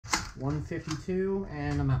152,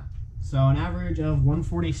 and I'm out. So an average of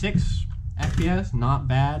 146 FPS, not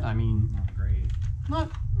bad. I mean, Not great. not,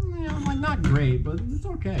 you know, like not great, but it's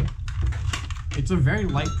okay. It's a very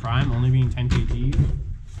light prime, only being 10 kg.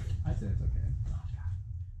 I'd say it's okay.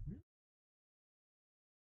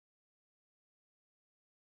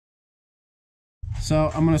 So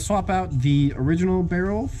I'm gonna swap out the original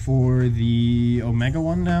barrel for the Omega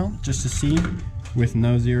one now, just to see, with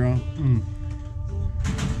no zero.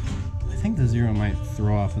 I think the zero might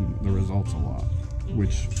throw off the results a lot,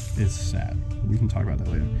 which is sad. We can talk about that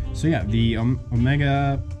later. So yeah, the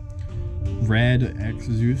Omega red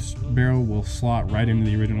Zeus barrel will slot right into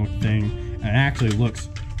the original thing, and it actually looks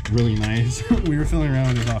really nice. We were fiddling around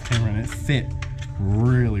with this off camera and it fit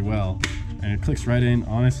really well. And it clicks right in.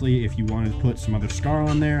 Honestly, if you wanted to put some other scar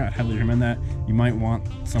on there, I'd highly recommend that. You might want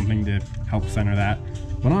something to help center that.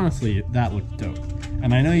 But honestly, that looked dope.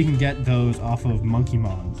 And I know you can get those off of Monkey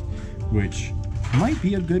Mods, which might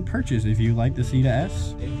be a good purchase if you like the CEDA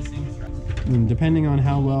S. They have the same strap. And depending on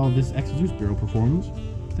how well this Zeus barrel performs,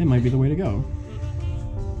 they might be the way to go.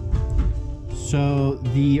 So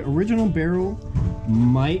the original barrel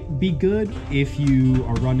might be good if you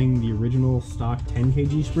are running the original stock 10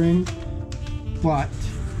 kg spring, but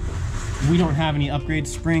we don't have any upgrade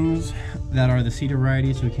springs that are the CEDA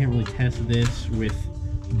variety, so we can't really test this with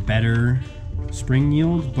better spring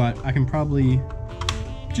yields, but I can probably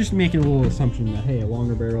just make a little assumption that, hey, a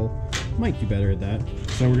longer barrel might do better at that.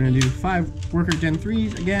 So we're gonna do 5 worker Gen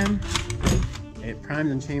 3s again. It primes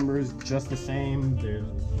and chambers just the same. There's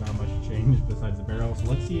not much change besides the barrel. So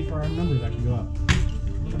let's see if our numbers actually go up.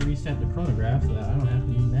 I'm gonna reset the chronograph so that I don't have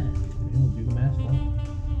to do math. It'll do the math for me.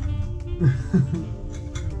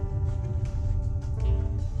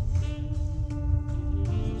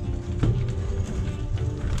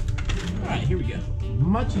 Alright, here we go.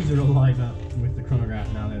 Much easier to line up with the chronograph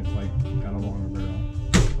now that it's like got a longer barrel.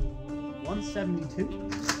 172.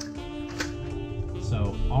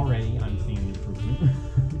 So already I'm seeing the improvement.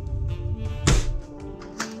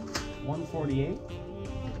 148.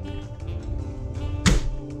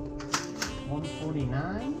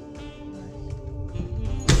 149.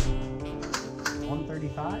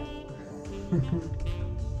 135.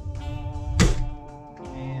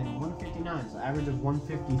 And 159. So average of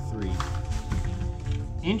 153.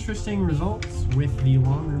 Interesting results with the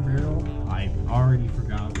longer barrel. I already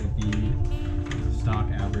forgot what the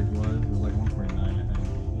stock average was. It was like 149, I think.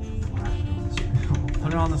 I'll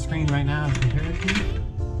put it on the screen right now as comparison.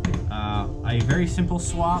 A very simple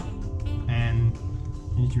swap, and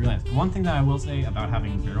you need to realize one thing that I will say about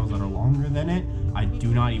having barrels that are longer than it, I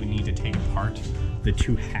do not even need to take apart the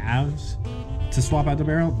 2 halves to swap out the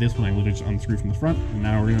barrel. This one I literally just unscrew from the front, and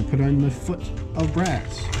now we're gonna put on the foot of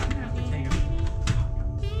brass.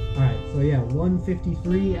 Alright, so yeah,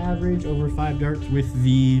 153 average over 5 darts with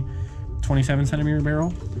the 27 centimeter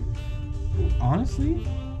barrel. Honestly,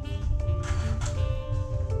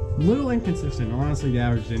 little inconsistent. Honestly, the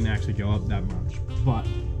average didn't actually go up that much, but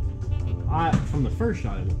from the first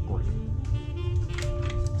shot, it looked great.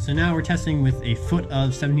 So now we're testing with a foot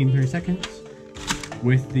of 17 seconds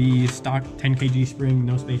with the stock 10 kg spring,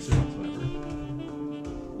 no spacer whatsoever.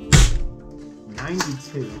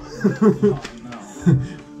 92. Oh, no.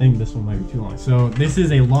 I think this one might be too long. So this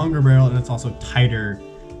is a longer barrel, and it's also tighter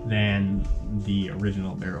than the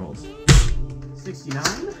original barrels. 69.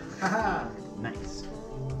 Haha, nice.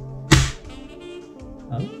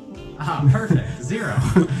 Oh. Ah, perfect. 0.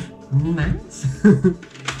 Nice.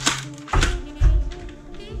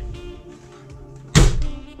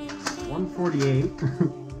 148.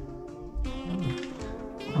 130.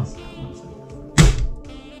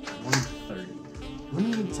 Let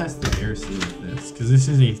me test the air seal of this, because this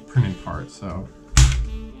is a printed part, so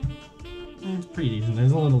it's pretty decent.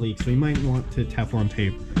 There's a little leak, so you might want to Teflon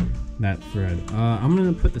tape that thread. I'm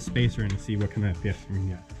gonna put the spacer in to see what kind of FPS we can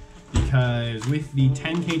get, because with the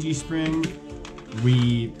 10 kg spring,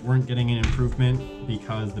 we weren't getting an improvement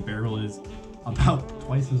because the barrel is about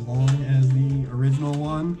twice as long as the original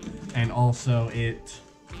one, and also it's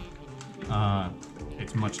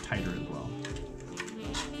much tighter as well.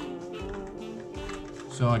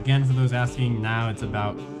 So again, for those asking, now it's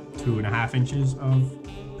about 2.5 inches of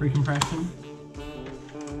pre-compression.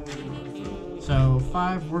 So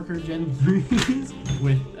 5 worker Gen 3s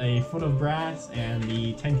with a foot of brass and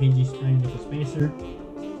the 10 kg spring with a spacer.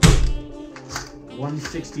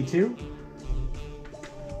 162.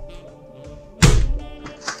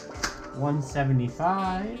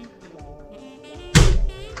 175.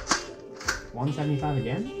 175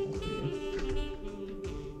 again.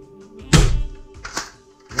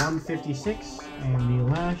 156, and the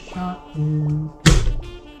last shot is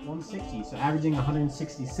 1 160, so averaging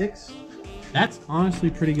 166. That's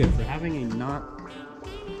honestly pretty good for having a not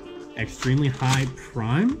extremely high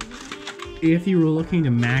prime. If you were looking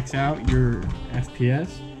to max out your FPS,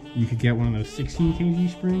 you could get one of those 16 kg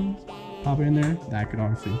springs, pop it in there. That could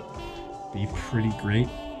honestly be pretty great.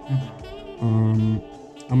 I'm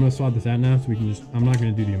gonna swap this out now so we can just, I'm not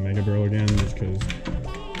gonna do the Omega Barrel again just because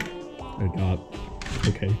it got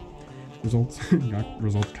okay results. Got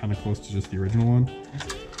results kind of close to just the original one.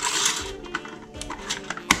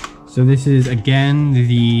 So this is again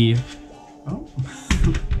the, oh,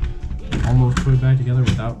 almost put it back together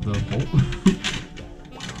without the bolt.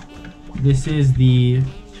 This is the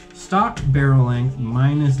stock barrel length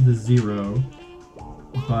minus the 0,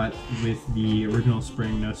 but with the original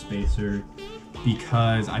spring, no spacer,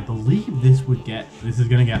 because I believe this is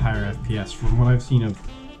gonna get higher FPS. From what I've seen of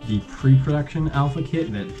the pre-production alpha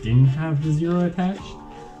kit that didn't have the 0 attached,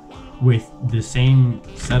 with the same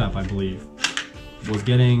setup, I believe, was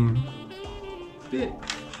getting a bit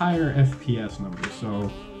higher FPS numbers.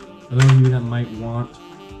 So for those of you that might want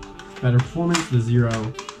better performance, the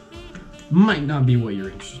 0 might not be what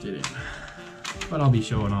you're interested in. But I'll be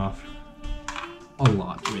showing off a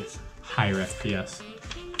lot with higher FPS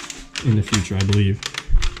in the future, I believe.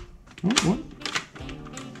 Oh, what?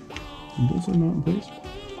 The bolts are not in place?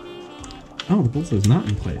 Oh, the bolts is not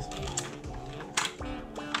in place.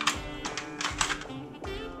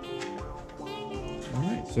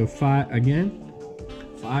 Alright, so 5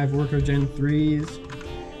 Worker Gen 3s.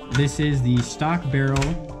 This is the stock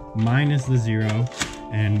barrel minus the 0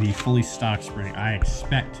 and the fully stock spring. I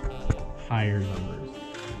expect higher numbers.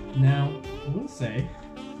 Now, I will say,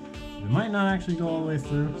 it might not actually go all the way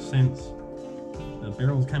through since the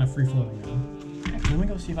barrel is kind of free floating now. Actually, let me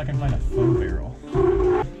go see if I can find a faux barrel.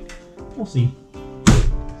 We'll see.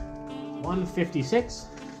 156.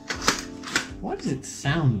 Why does it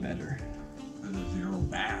sound better? The 0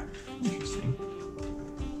 bad. Interesting.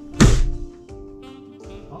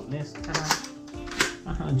 Oh, missed.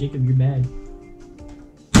 Jacob, you're bad.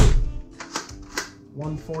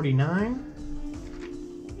 149.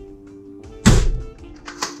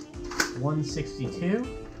 162.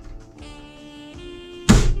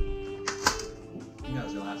 That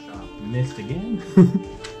was your last shot. Missed again.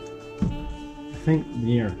 I think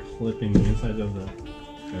they are clipping the inside of the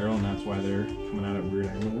barrel, and that's why they're coming out at weird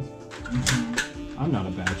angles. I'm not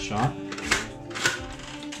a bad shot.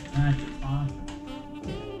 That's awesome.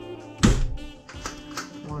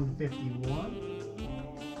 151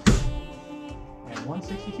 and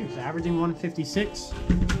 162, so averaging 156.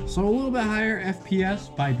 So a little bit higher FPS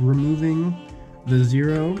by removing the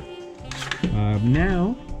 0.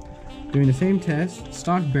 Now, doing the same test,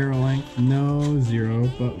 stock barrel length, no 0,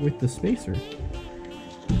 but with the spacer.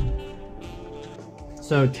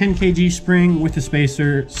 So 10 kg spring with the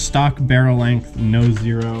spacer, stock barrel length, no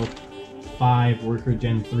 0, 5 Worker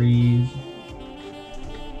Gen 3s.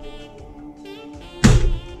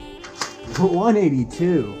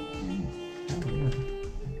 182.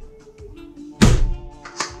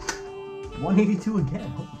 182 again,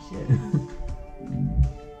 holy shit.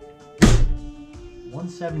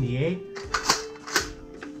 178.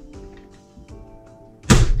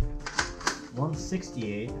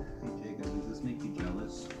 168. Hey Jacob, does this make you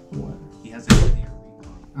jealous? What? He has a good ear.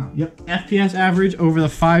 Oh. Yep. FPS average over the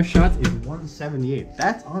 5 shots is 178.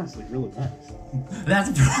 That's honestly really nice. That's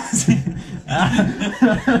impressive.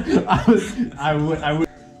 I would.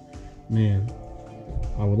 Man,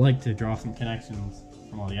 I would like to draw some connections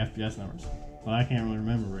from all the FPS numbers, but I can't really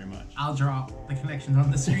remember very much. I'll draw the connections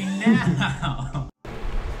on the screen now.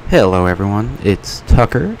 Hello everyone, it's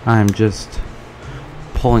Tucker. I'm just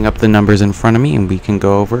pulling up the numbers in front of me and we can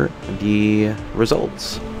go over the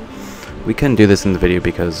results. We couldn't do this in the video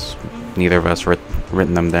because neither of us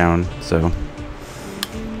written them down, so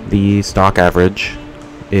the stock average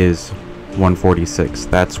is 146.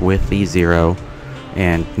 That's with the 0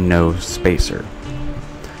 and no spacer.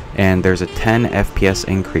 And there's a 10 FPS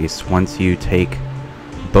increase once you take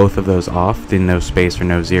both of those off, the no spacer,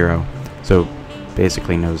 no 0. So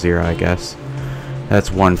basically no 0, I guess.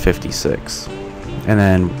 That's 156. And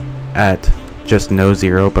then at just no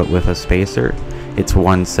 0 but with a spacer, it's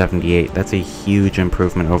 178. That's a huge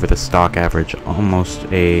improvement over the stock average,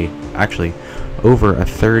 actually over a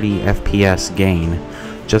 30 FPS gain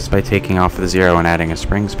just by taking off the 0 and adding a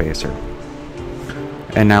spring spacer.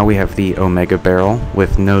 And now we have the Omega Barrel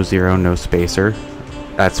with no 0, no spacer.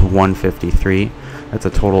 That's 153. That's a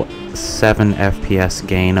total 7 FPS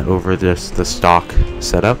gain over just the stock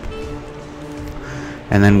setup.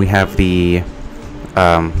 And then we have the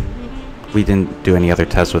we didn't do any other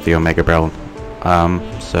tests with the Omega Barrel,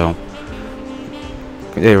 so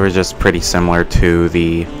They were just pretty similar to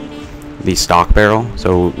the stock barrel,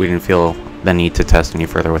 so we didn't feel the need to test any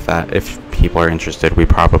further with that. If people are interested, we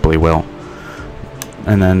probably will.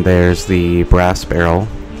 And then there's the brass barrel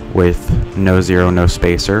with no zero, no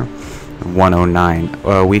spacer,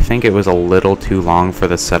 109. We think it was a little too long for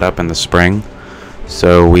the setup and the spring,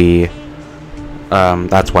 so we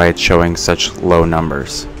that's why it's showing such low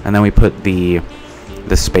numbers. And then we put the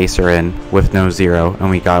spacer in with no zero, and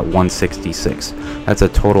we got 166. That's a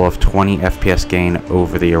total of 20 FPS gain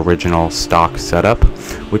over the original stock setup,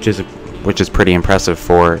 which is pretty impressive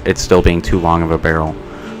for it still being too long of a barrel.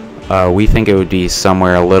 We think it would be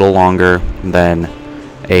somewhere a little longer than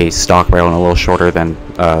a stock barrel and a little shorter than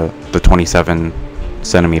the 27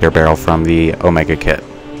 centimeter barrel from the Omega kit.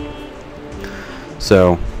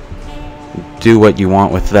 So do what you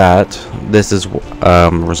want with that. This is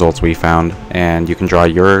results we found, and you can draw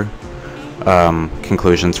your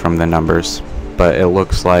conclusions from the numbers. But it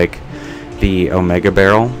looks like the Omega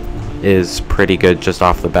barrel is pretty good just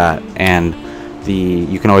off the bat, and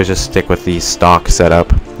you can always just stick with the stock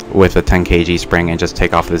setup with a 10 kg spring and just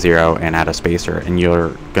take off the zero and add a spacer, and you're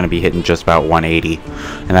going to be hitting just about 180,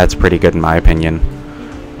 and that's pretty good in my opinion.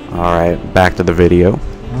 Alright, back to the video.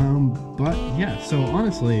 But yeah, so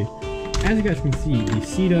honestly, as you guys can see, the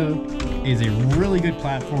CEDA is a really good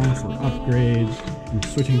platform for upgrades and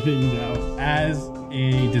switching things out. As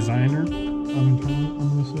a designer of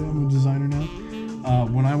internals, I'm a designer now.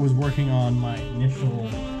 When I was working on my initial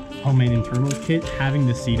homemade internals kit, having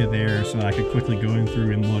the CEDA there so that I could quickly go in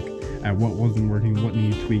through and look at what wasn't working, what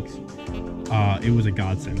needed tweaks, it was a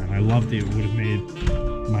godsend, and I loved it. It would have made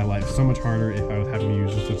my life so much harder if I was having to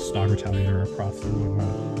use just a stock retaliator across the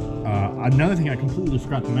whatnot. Another thing I completely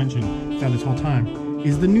forgot to mention throughout this whole time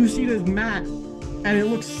is the new CEDA is matte, and it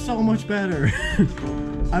looks so much better.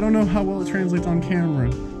 I don't know how well it translates on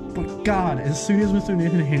camera, but God, as soon as Mr.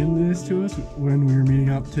 Nathan handed this to us when we were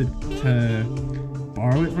meeting up to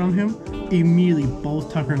borrow it from him, immediately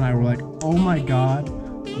both Tucker and I were like, oh my God,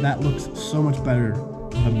 that looks so much better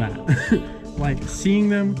than matte. Like, seeing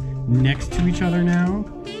them next to each other now,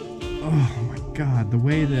 oh my God, the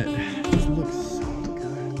way that this looks so good.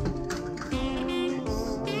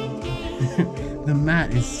 The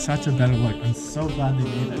matte is such a better look. I'm so glad they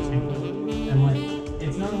made that change. And like,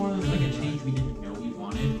 it's not one of those Like a change we didn't know we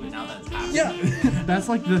wanted, but now that's happening. yeah. That's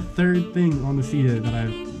like the third thing on the CEDA that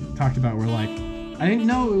I've talked about where like, I didn't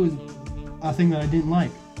know it was a thing that I didn't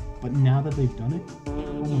like, but now that they've done it,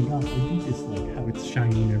 oh my gosh, I think just like how it's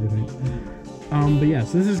shiny and everything. But yeah,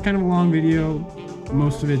 so this is kind of a long video.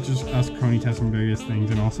 Most of it just us chrony testing various things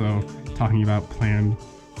and also talking about planned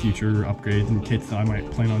future upgrades and kits that I might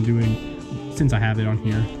plan on doing since I have it on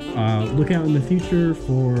here. Look out in the future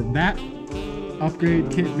for that upgrade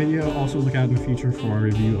kit video. Also look out in the future for our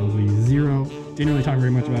review of the Zero. Didn't really talk very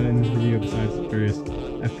much about it in this video besides various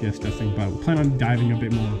FPS testing, but we plan on diving a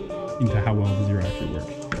bit more into how well the Zero actually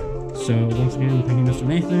works. So once again, thank you, Mr.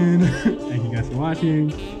 Nathan. Thank you guys for watching.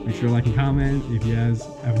 Make sure to like and comment if you guys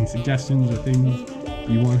have any suggestions or things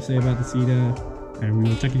you want to say about the CEDA, and we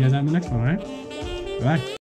will check you guys out in the next one. All right, bye.